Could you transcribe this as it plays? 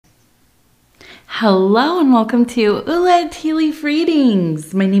Hello and welcome to Ula Tea Leaf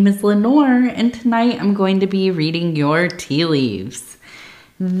Readings. My name is Lenore and tonight I'm going to be reading your tea leaves.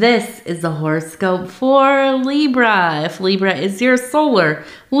 This is the horoscope for Libra. If Libra is your solar,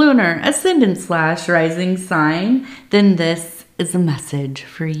 lunar, ascendant / rising sign, then this is a message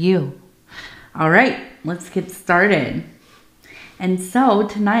for you. All right, let's get started. And so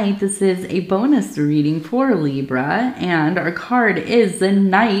tonight, this is a bonus reading for Libra, and our card is the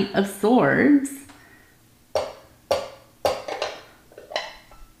Knight of Swords.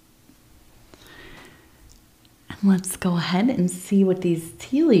 And let's go ahead and see what these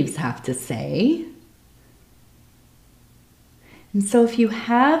tea leaves have to say. And so if you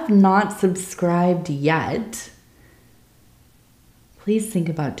have not subscribed yet, please think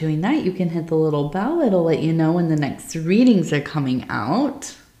about doing that. You can hit the little bell. It'll let you know when the next readings are coming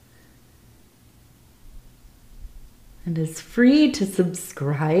out. It is free to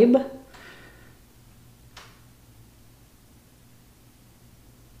subscribe.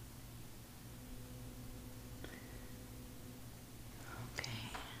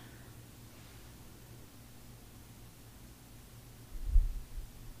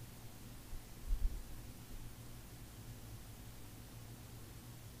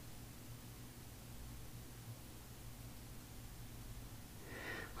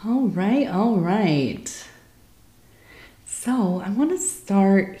 Okay. All right. So I want to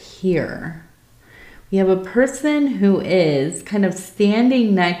start here. We have a person who is kind of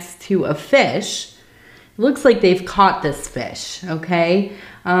standing next to a fish. It looks like they've caught this fish, okay?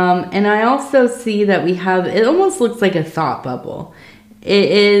 And I also see that we have, it almost looks like a thought bubble.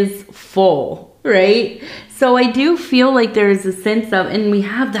 It is full, right? So I do feel like there's a sense of, and we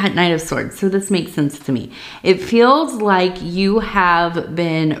have that Knight of Swords, so this makes sense to me. It feels like you have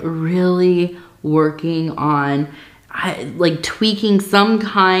been really working on, like tweaking some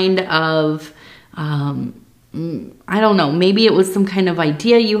kind of, I don't know, maybe it was some kind of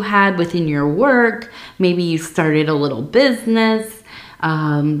idea you had within your work. Maybe you started a little business,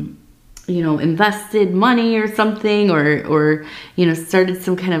 you know, invested money or something, or, you know, started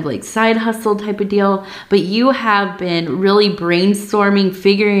some kind of like side hustle type of deal, but you have been really brainstorming,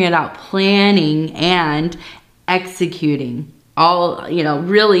 figuring it out, planning and executing all, you know,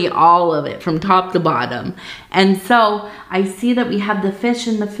 really all of it from top to bottom. And so I see that we have the fish,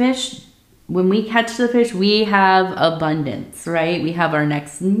 and the fish, when we catch the fish, we have abundance, right? We have our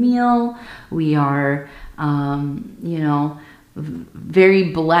next meal. We are, you know,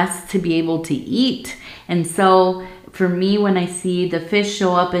 very blessed to be able to eat. And so for me, when I see the fish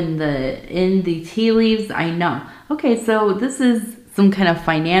show up in the tea leaves, I know, okay, so this is some kind of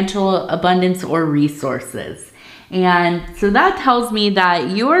financial abundance or resources. And so that tells me that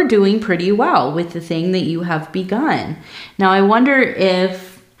you're doing pretty well with the thing that you have begun. Now I wonder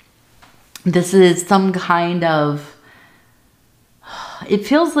if this is some kind of, it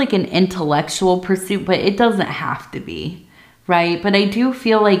feels like an intellectual pursuit, but it doesn't have to be. Right? But I do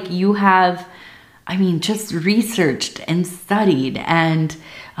feel like you have, I mean, just researched and studied and,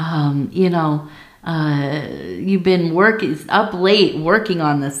 you know, you've been up late working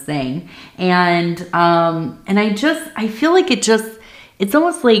on this thing. And I feel like it's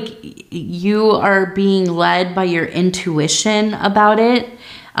almost like you are being led by your intuition about it.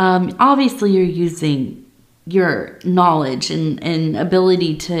 Obviously you're using your knowledge and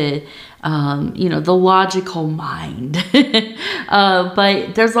ability to, you know, the logical mind.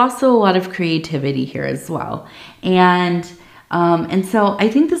 But there's also a lot of creativity here as well. And so I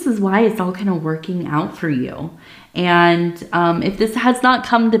think this is why it's all kind of working out for you. And if this has not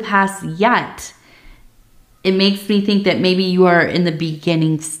come to pass yet, it makes me think that maybe you are in the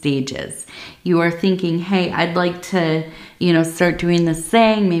beginning stages. You are thinking, hey, I'd like to, you know, start doing this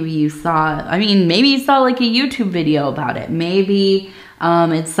thing. Maybe you saw, maybe you saw like a YouTube video about it. Maybe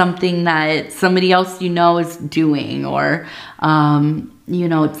it's something that somebody else you know is doing, or, you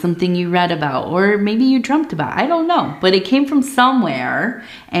know, it's something you read about, or maybe you dreamt about. I don't know, but it came from somewhere,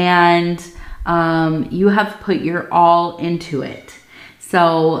 and you have put your all into it.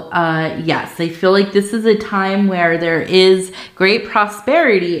 So, yes, I feel like this is a time where there is great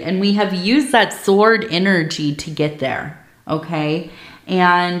prosperity, and we have used that sword energy to get there, okay?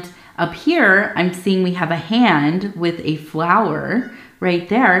 And up here, I'm seeing we have a hand with a flower right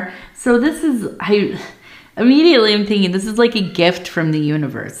there. So this is, immediately I'm thinking this is like a gift from the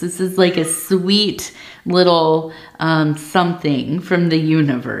universe. This is like a sweet little something from the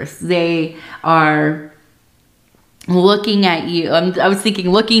universe. They are looking at you. I was thinking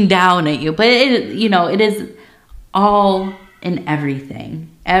looking down at you, but it, you know, it is all in everything.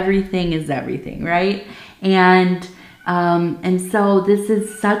 Everything is everything, right? And And so this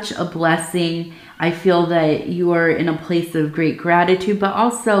is such a blessing. I feel that you are in a place of great gratitude, but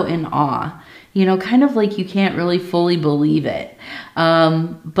also in awe. You know, kind of like you can't really fully believe it.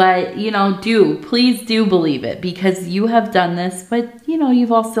 But, you know, please do believe it, because you have done this, but, you know,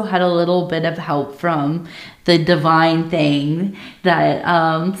 you've also had a little bit of help from the divine thing that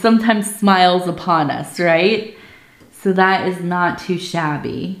sometimes smiles upon us, right? So that is not too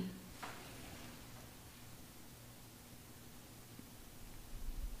shabby.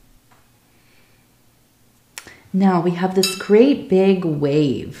 Now we have this great big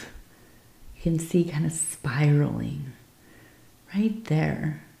wave. You can see kind of spiraling right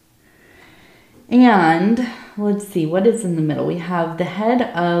there. And let's see, what is in the middle? We have the head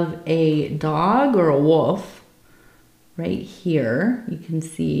of a dog or a wolf right here. You can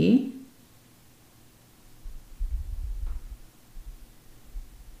see.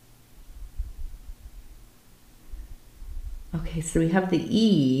 Okay, so we have the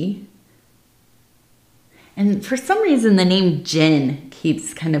E. And for some reason, the name Jen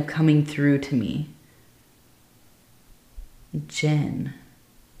keeps kind of coming through to me. Jen.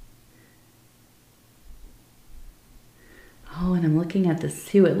 Oh, and I'm looking at this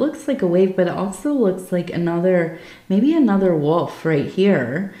too. It looks like a wave, but it also looks like another, maybe another wolf right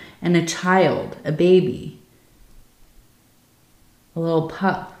here, and a child, a baby, a little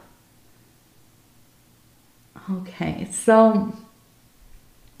pup. Okay, so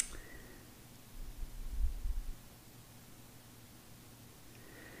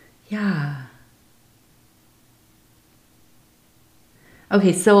yeah.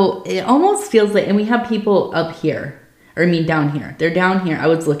 Okay, so it almost feels like, and we have people up here, or I mean down here. They're down here. I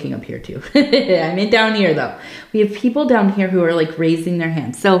was looking up here too. I mean down here though. We have people down here who are like raising their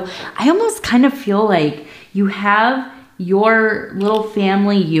hands. So I almost kind of feel like you have your little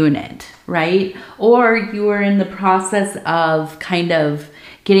family unit, right? Or you are in the process of kind of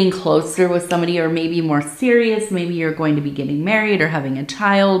getting closer with somebody, or maybe more serious. Maybe you're going to be getting married or having a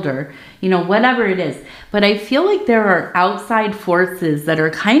child, or, you know, whatever it is. But I feel like there are outside forces that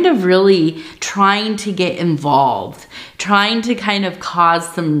are kind of really trying to get involved, trying to kind of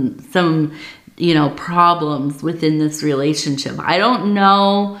cause some, you know, problems within this relationship. I don't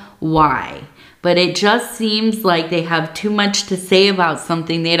know why, but it just seems like they have too much to say about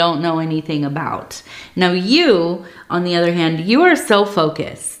something they don't know anything about. Now you, on the other hand, you are so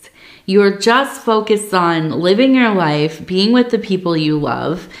focused. You are just focused on living your life, being with the people you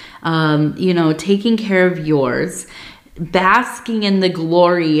love, you know, taking care of yours, basking in the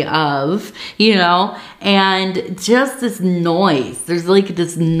glory of, you know, and just this noise. There's like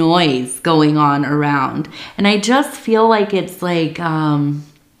this noise going on around. And I just feel like it's like,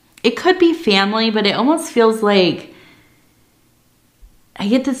 it could be family, but it almost feels like I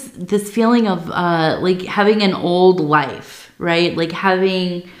get this feeling of like having an old life, right? Like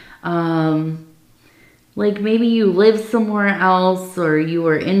having like maybe you live somewhere else, or you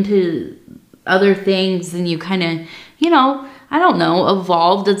were into other things and you kind of, you know, I don't know,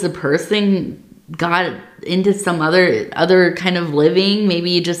 evolved as a person, got into some other kind of living. Maybe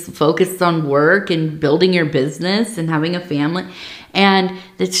you just focused on work and building your business and having a family. And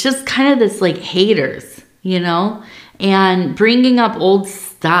it's just kind of this like haters, you know, and bringing up old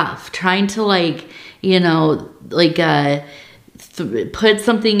stuff, trying to like, you know, like put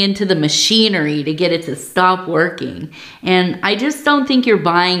something into the machinery to get it to stop working. And I just don't think you're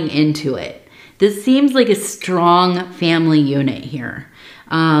buying into it. This seems like a strong family unit here.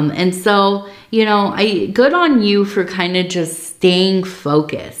 And so, you know, good on you for kind of just staying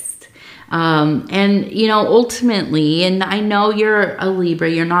focused. And, you know, ultimately, and I know you're a Libra,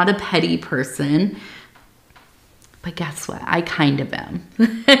 you're not a petty person, but guess what? I kind of am.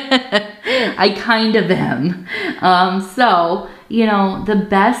 I kind of am. So, you know, the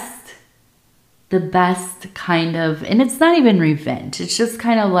best kind of, and it's not even revenge. It's just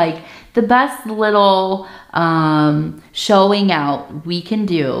kind of like the best little showing out we can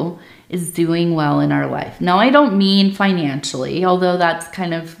do is doing well in our life. Now, I don't mean financially, although that's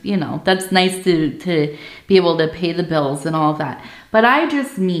kind of, you know, that's nice to be able to pay the bills and all of that. But I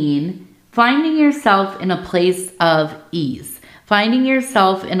just mean finding yourself in a place of ease, finding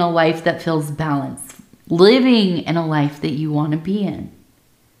yourself in a life that feels balanced, living in a life that you want to be in.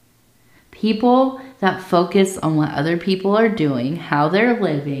 People that focus on what other people are doing, how they're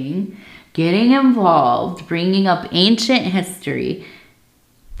living, getting involved, bringing up ancient history,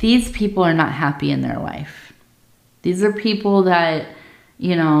 these people are not happy in their life. These are people that,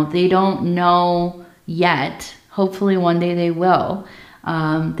 you know, they don't know yet. Hopefully one day they will.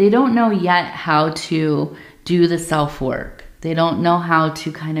 They don't know yet how to do the self-work. They don't know how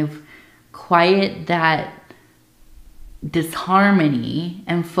to kind of quiet that disharmony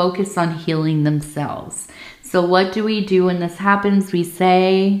and focus on healing themselves. So what do we do when this happens? We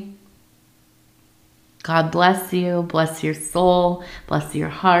say, God bless you, bless your soul, bless your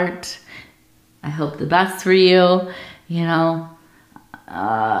heart. I hope the best for you. You know,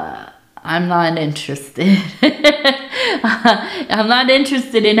 I'm not interested. I'm not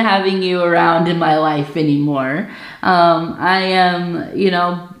interested in having you around in my life anymore. I am, you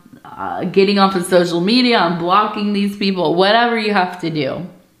know, getting off of social media. I'm blocking these people, whatever you have to do,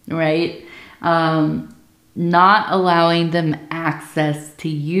 right? Not allowing them access to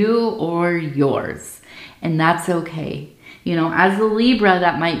you or yours. And that's okay. You know, as a Libra,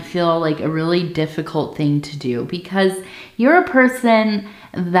 that might feel like a really difficult thing to do because you're a person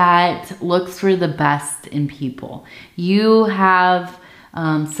that looks for the best in people. You have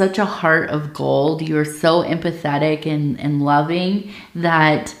such a heart of gold. You're so empathetic and loving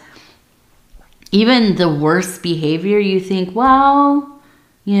that even the worst behavior, you think, well,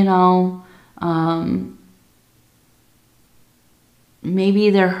 you know, maybe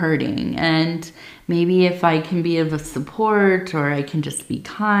they're hurting, and maybe if I can be of a support, or I can just be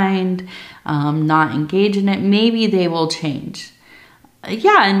kind, not engage in it, maybe they will change.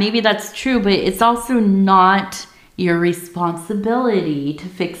 Yeah, and maybe that's true, but it's also not your responsibility to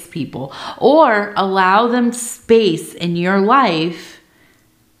fix people or allow them space in your life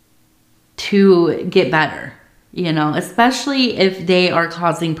to get better, you know, especially if they are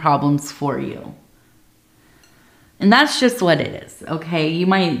causing problems for you. And that's just what it is, okay? You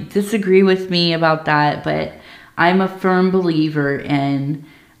might disagree with me about that, but I'm a firm believer in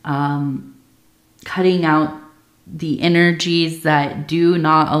cutting out the energies that do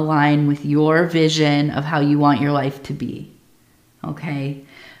not align with your vision of how you want your life to be, okay?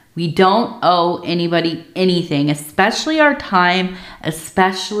 We don't owe anybody anything, especially our time,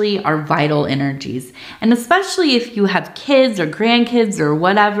 especially our vital energies. And especially if you have kids or grandkids or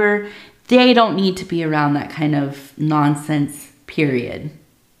whatever, they don't need to be around that kind of nonsense, period.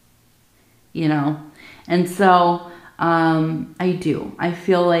 You know? And so I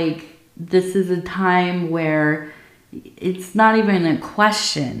feel like this is a time where it's not even a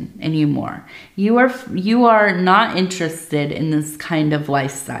question anymore. You are not interested in this kind of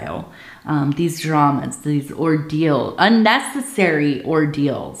lifestyle, these dramas, these unnecessary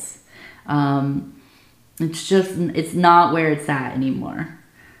ordeals. It's not where it's at anymore.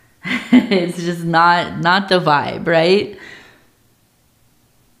 It's just not the vibe, right?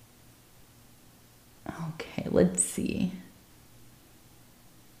 Okay, let's see.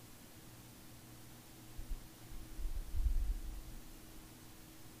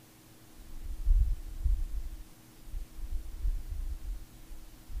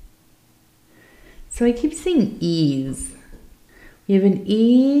 So I keep seeing E's. We have an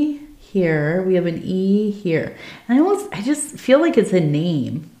E here. We have an E here. And I just feel like it's a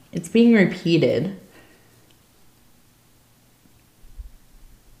name. It's being repeated.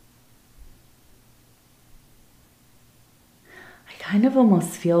 I kind of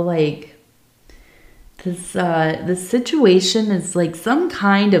almost feel like this situation is like some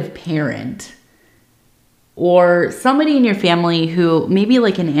kind of parent or somebody in your family who maybe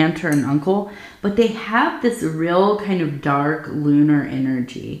like an aunt or an uncle, but they have this real kind of dark lunar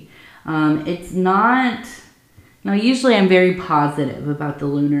energy. It's not... Now, usually I'm very positive about the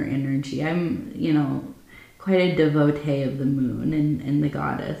lunar energy. I'm, you know, quite a devotee of the moon and the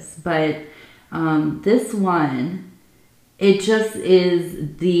goddess. But this one, it just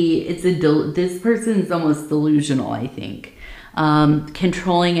is this person is almost delusional, I think.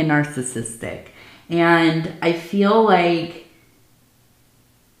 Controlling and narcissistic. And I feel like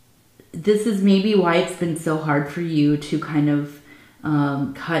this is maybe why it's been so hard for you to kind of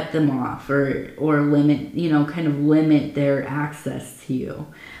cut them off or limit, you know, kind of limit their access to you.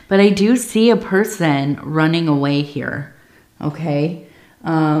 But I do see a person running away here, okay?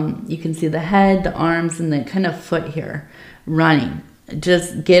 You can see the head, the arms, and the kind of foot here running.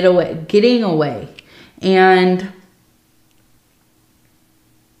 Just getting away. And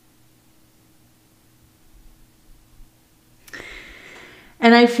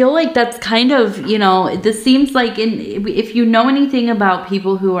I feel like that's kind of, you know, this seems like if you know anything about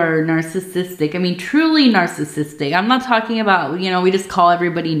people who are narcissistic, I mean, truly narcissistic. I'm not talking about, you know, we just call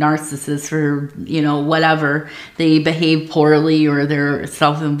everybody narcissists for, you know, whatever. They behave poorly or they're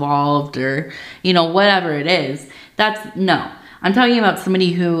self-involved or, you know, whatever it is. No. I'm talking about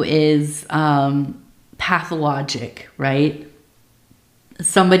somebody who is pathologic, right?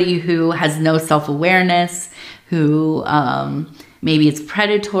 Somebody who has no self-awareness, who... maybe it's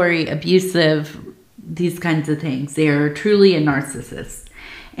predatory, abusive, these kinds of things. They are truly a narcissist.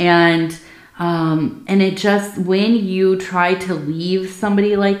 And And it just, when you try to leave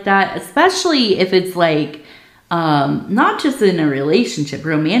somebody like that, especially if it's like, not just in a relationship,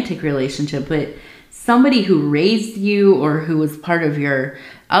 romantic relationship, but somebody who raised you or who was part of your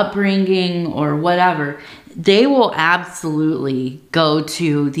upbringing or whatever, they will absolutely go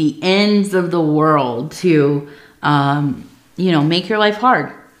to the ends of the world to, you know, make your life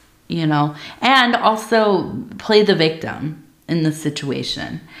hard, you know, and also play the victim in the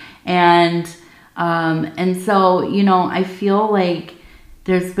situation. And so, you know, I feel like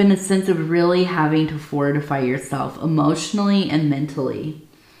there's been a sense of really having to fortify yourself emotionally and mentally.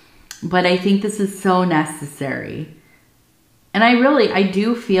 But I think this is so necessary. And I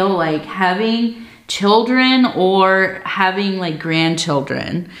do feel like having children or having like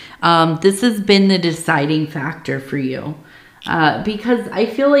grandchildren, this has been the deciding factor for you. Because I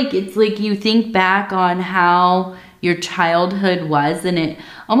feel like it's like you think back on how your childhood was, and it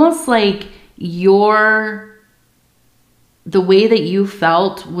almost like the way that you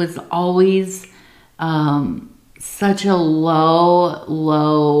felt was always such a low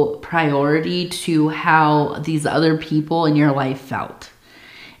priority to how these other people in your life felt.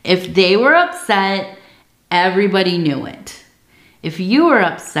 If they were upset, everybody knew it. If you were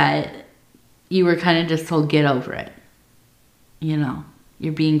upset, you were kind of just told, get over it. You know,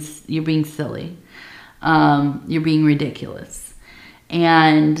 you're being silly. You're being ridiculous.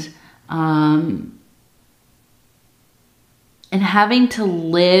 And having to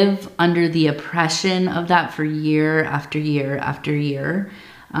live under the oppression of that for year after year after year,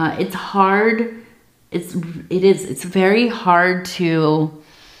 it's hard. It's very hard to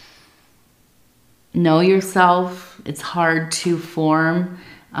know yourself. It's hard to form,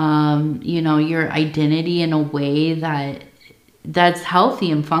 you know, your identity in a way that's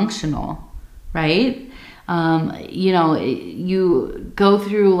healthy and functional, right? You know, you go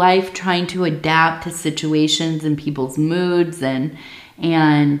through life trying to adapt to situations and people's moods and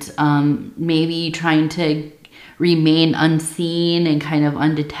maybe trying to remain unseen and kind of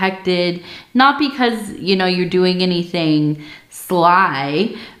undetected, not because, you know, you're doing anything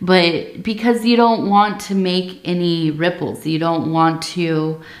sly, but because you don't want to make any ripples. You don't want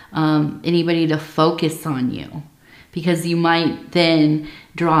to, anybody to focus on you, because you might then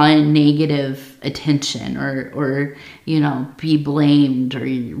draw in negative attention or, you know, be blamed or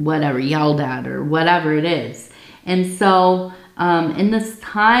whatever, yelled at or whatever it is. And so in this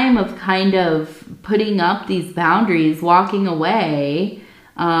time of kind of putting up these boundaries, walking away,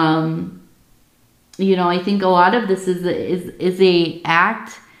 you know, I think a lot of this is a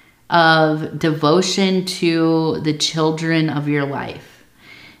act of devotion to the children of your life.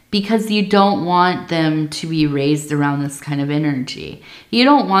 Because you don't want them to be raised around this kind of energy. You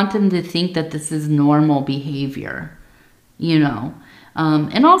don't want them to think that this is normal behavior, you know.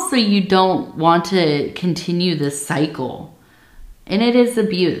 And also you don't want to continue this cycle. And it is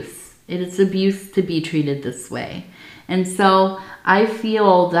abuse. It is abuse to be treated this way. And so I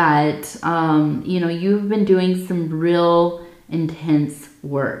feel that, you know, you've been doing some real intense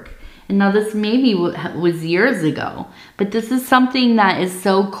work. And now this maybe was years ago, but this is something that is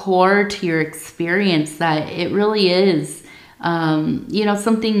so core to your experience that it really is, you know,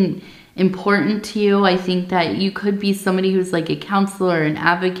 something important to you. I think that you could be somebody who's like a counselor, an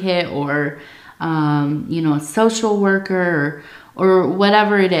advocate, or, you know, a social worker or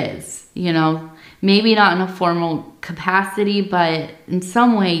whatever it is, you know, maybe not in a formal capacity, but in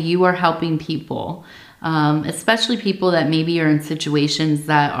some way you are helping people. Especially people that maybe are in situations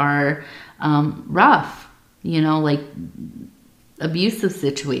that are rough, you know, like abusive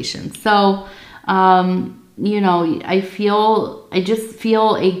situations. So, you know, I just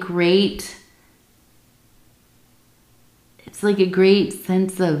feel a great, it's like a great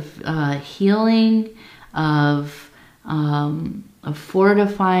sense of healing, of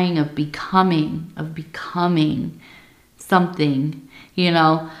fortifying, of becoming something, you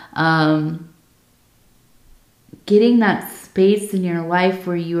know, getting that space in your life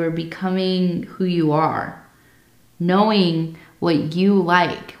where you are becoming who you are, knowing what you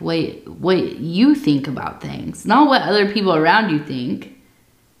like, what you think about things, not what other people around you think,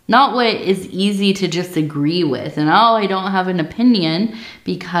 not what is easy to just agree with. And oh, I don't have an opinion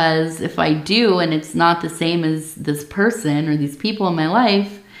because if I do and it's not the same as this person or these people in my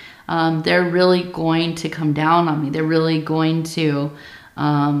life, they're really going to come down on me. They're really going to,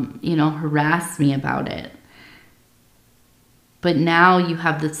 you know, harass me about it. But now you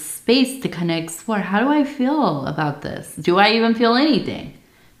have the space to kind of explore, how do I feel about this? Do I even feel anything?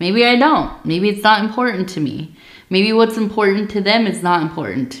 Maybe I don't. Maybe it's not important to me. Maybe what's important to them is not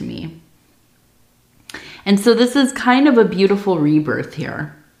important to me. And so this is kind of a beautiful rebirth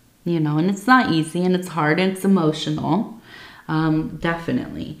here. you know, and it's not easy and it's hard and it's emotional,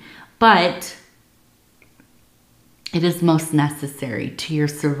 definitely. But it is most necessary to your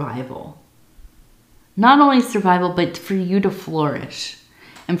survival. Not only survival, but for you to flourish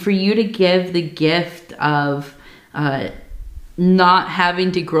and for you to give the gift of not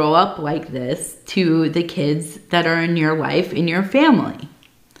having to grow up like this to the kids that are in your life, in your family.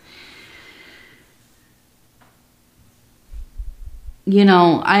 You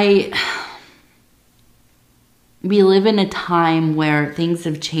know, we live in a time where things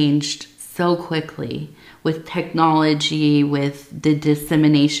have changed so quickly with technology, with the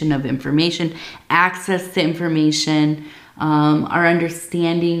dissemination of information, access to information, our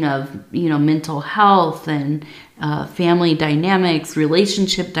understanding of, you know, mental health and family dynamics,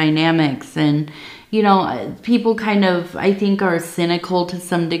 relationship dynamics. And, you know, people kind of, I think, are cynical to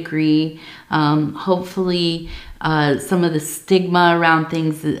some degree. Hopefully, some of the stigma around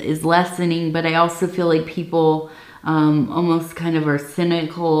things is lessening, but I also feel like people almost kind of are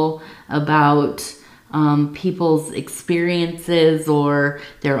cynical about people's experiences or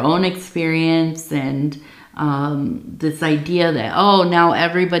their own experience, and this idea that, oh, now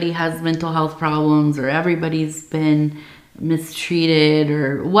everybody has mental health problems or everybody's been mistreated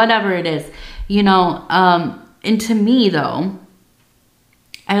or whatever it is, you know. And to me, though,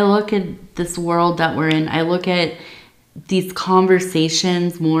 I look at this world that we're in, I look at these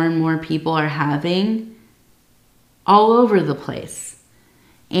conversations more and more people are having all over the place.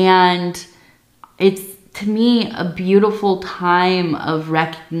 And it's, to me, a beautiful time of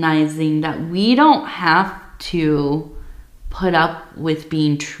recognizing that we don't have to put up with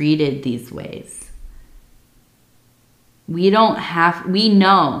being treated these ways. We don't have, we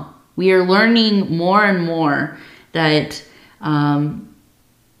know, we are learning more and more that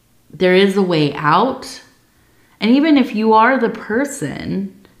there is a way out. And even if you are the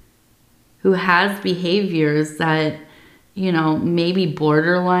person who has behaviors that, you know, maybe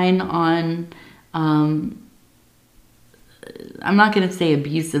borderline on, I'm not going to say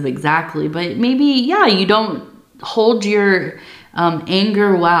abusive exactly, but maybe, yeah, you don't hold your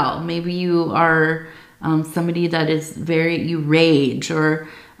anger well. Maybe you are somebody that is you rage, or,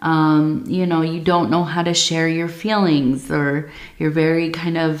 you know, you don't know how to share your feelings, or you're very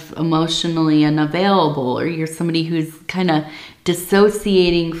kind of emotionally unavailable, or you're somebody who's kind of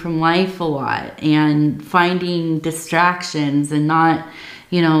dissociating from life a lot and finding distractions and not,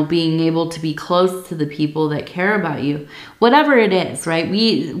 you know, being able to be close to the people that care about you. Whatever it is, right?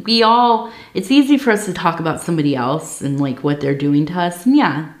 We all, it's easy for us to talk about somebody else and like what they're doing to us. And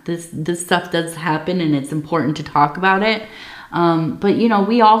yeah, this stuff does happen and it's important to talk about it. But, you know,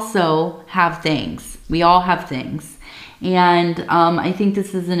 we also have things. We all have things. And I think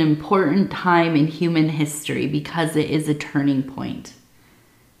this is an important time in human history because it is a turning point.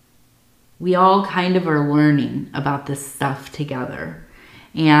 We all kind of are learning about this stuff together.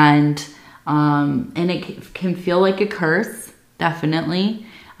 And it can feel like a curse, definitely.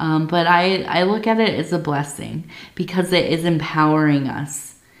 But I look at it as a blessing because it is empowering us.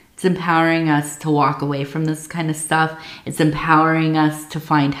 It's empowering us to walk away from this kind of stuff. It's empowering us to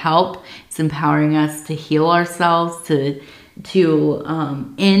find help. It's empowering us to heal ourselves, to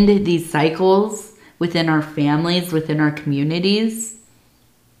end these cycles within our families, within our communities.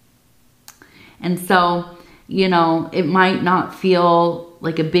 And so, you know, it might not feel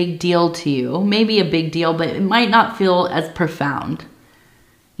like a big deal to you. Maybe a big deal, but it might not feel as profound.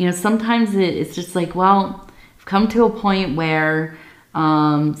 You know, sometimes it's just like, well, I've come to a point where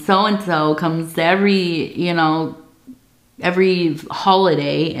so-and-so comes to every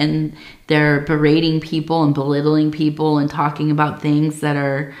holiday and they're berating people and belittling people and talking about things that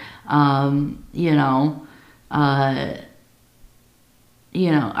are, I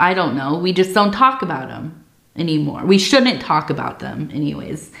don't know. We just don't talk about them anymore. We shouldn't talk about them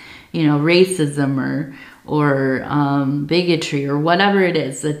anyways. You know, racism or bigotry or whatever it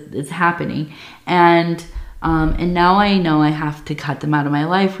is that is happening. And now I know I have to cut them out of my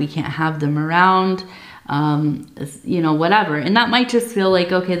life. We can't have them around, whatever. And that might just feel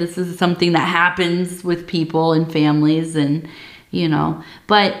like, okay, this is something that happens with people and families and,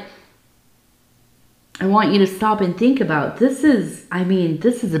 but I want you to stop and think about this is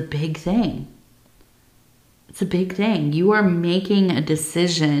a big thing. It's a big thing. You are making a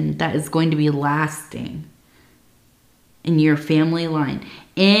decision that is going to be lasting in your family line,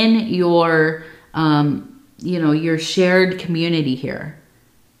 in your, your shared community here.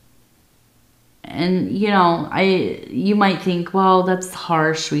 And, you might think, well, that's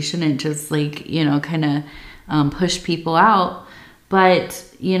harsh. We shouldn't just push people out. But,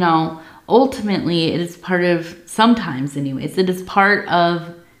 ultimately it is part of, sometimes anyways, it is part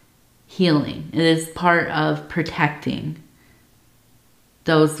of healing. It is part of protecting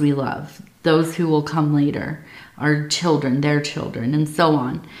those we love, those who will come later, our children, their children, and so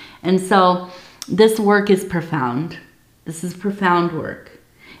on. And so this work is profound. This is profound work.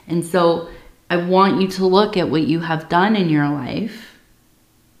 And so I want you to look at what you have done in your life,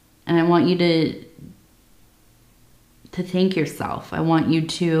 and I want you to thank yourself. I want you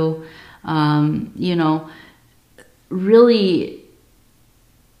to, you know, really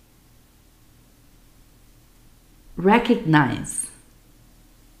recognize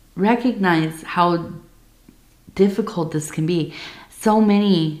how difficult this can be. So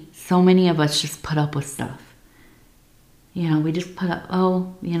many of us just put up with stuff. You know, we just put up,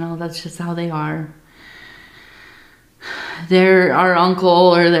 oh, you know, that's just how they are. They're our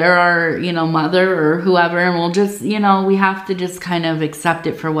uncle, or they're our, you know, mother or whoever, and we'll just, you know, we have to just kind of accept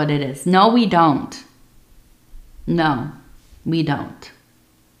it for what it is. No, we don't. No, we don't.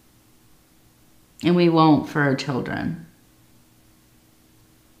 And we won't for our children.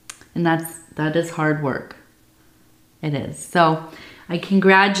 And that is hard work. It is. So I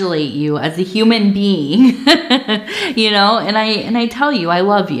congratulate you as a human being, you know, and I tell you, I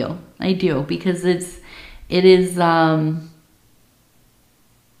love you. I do, because it is,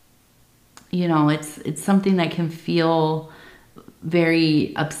 you know, it's something that can feel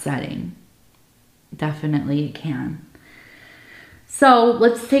very upsetting. Definitely it can. So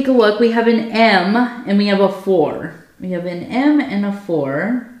let's take a look. We have an M and we have a 4. We have an M and a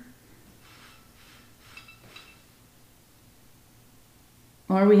 4.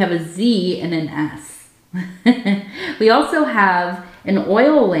 Or we have a Z and an S. We also have an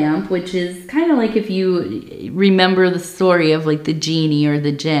oil lamp, which is kind of like if you remember the story of like the genie or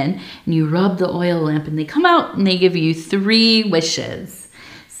the jinn, and you rub the oil lamp and they come out and they give you 3 wishes.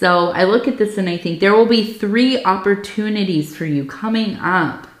 So I look at this and I think there will be 3 opportunities for you coming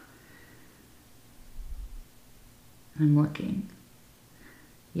up. I'm looking.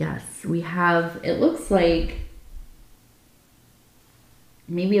 Yes, we have, it looks like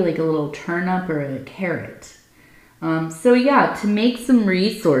maybe like a little turnip or a carrot. So yeah, to make some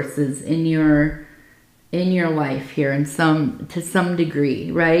resources in your life here, and to some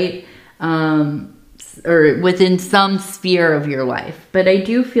degree, right? Or within some sphere of your life. But I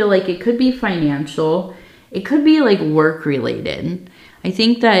do feel like it could be financial. It could be like work related. I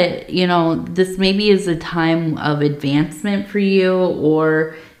think that, you know, this maybe is a time of advancement for you,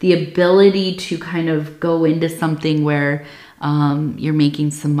 or the ability to kind of go into something where you're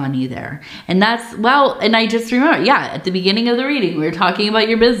making some money there. And that's, well, and I just remember, yeah, at the beginning of the reading, we were talking about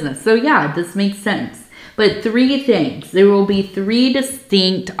your business. So yeah, this makes sense. But 3 things, there will be 3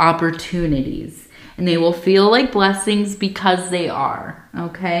 distinct opportunities, and they will feel like blessings because they are,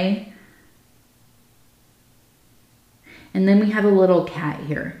 okay? And then we have a little cat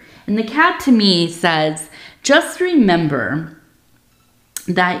here. And the cat to me says, just remember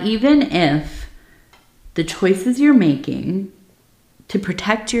that even if the choices you're making to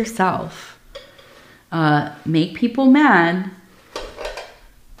protect yourself make people mad,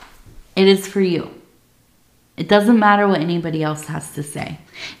 it is for you. It doesn't matter what anybody else has to say.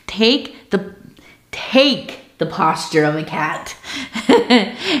 Take the posture of a cat.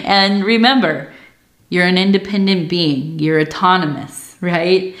 And remember, you're an independent being. You're autonomous,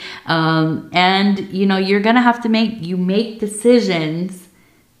 right? And, you know, you're going to have to make decisions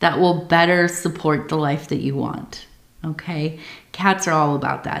that will better support the life that you want, okay? Cats are all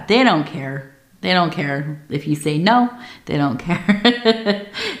about that. They don't care. They don't care if you say no. They don't care.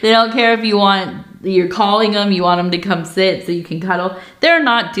 They don't care if you're calling them, you want them to come sit so you can cuddle. They're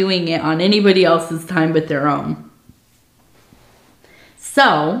not doing it on anybody else's time but their own.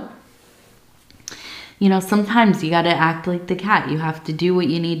 So, you know, sometimes you got to act like the cat. You have to do what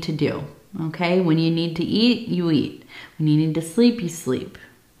you need to do, okay? When you need to eat, you eat. When you need to sleep, you sleep.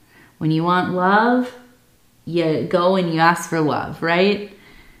 When you want love, you go and you ask for love, right?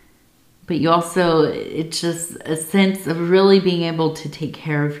 But you also, it's just a sense of really being able to take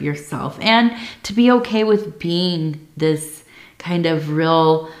care of yourself and to be okay with being this kind of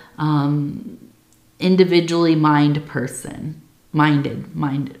real individually minded person.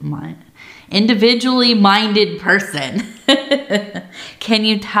 Individually minded person. Can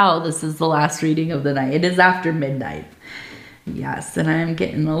you tell this is the last reading of the night? It is after midnight. Yes, and I'm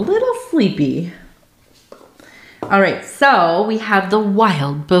getting a little sleepy. All right, so we have the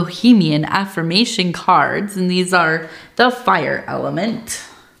Wild Bohemian Affirmation cards, and these are the fire element.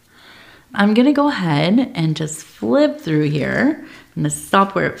 I'm going to go ahead and just flip through here. I'm going to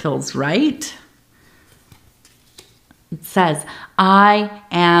stop where it feels right. It says, I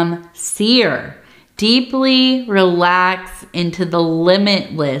am seer. Deeply relax into the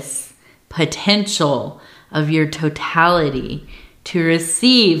limitless potential of your totality to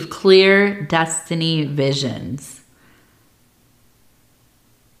receive clear destiny visions.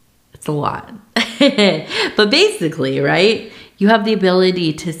 It's a lot. But basically, right, you have the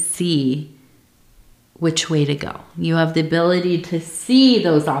ability to see which way to go. You have the ability to see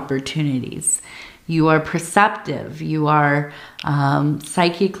those opportunities. You are perceptive. You are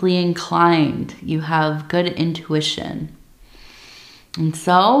psychically inclined. You have good intuition. And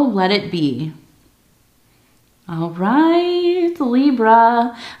so let it be. All right,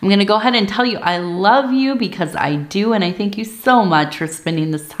 Libra. I'm going to go ahead and tell you I love you because I do, and I thank you so much for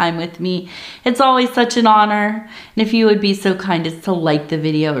spending this time with me. It's always such an honor. And if you would be so kind as to like the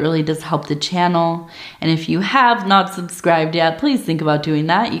video, it really does help the channel. And if you have not subscribed yet, please think about doing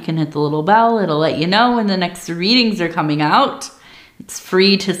that. You can hit the little bell. It'll let you know when the next readings are coming out. It's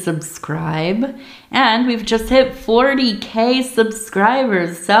free to subscribe. And we've just hit 40K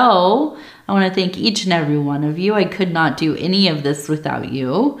subscribers, so I want to thank each and every one of you. I could not do any of this without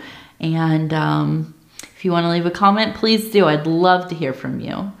you. And if you want to leave a comment, please do. I'd love to hear from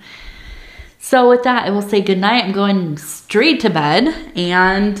you. So with that, I will say goodnight. I'm going straight to bed.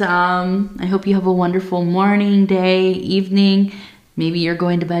 And I hope you have a wonderful morning, day, evening. Maybe you're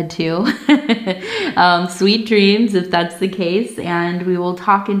going to bed too. Sweet dreams if that's the case. And we will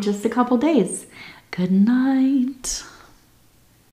talk in just a couple days. Good night.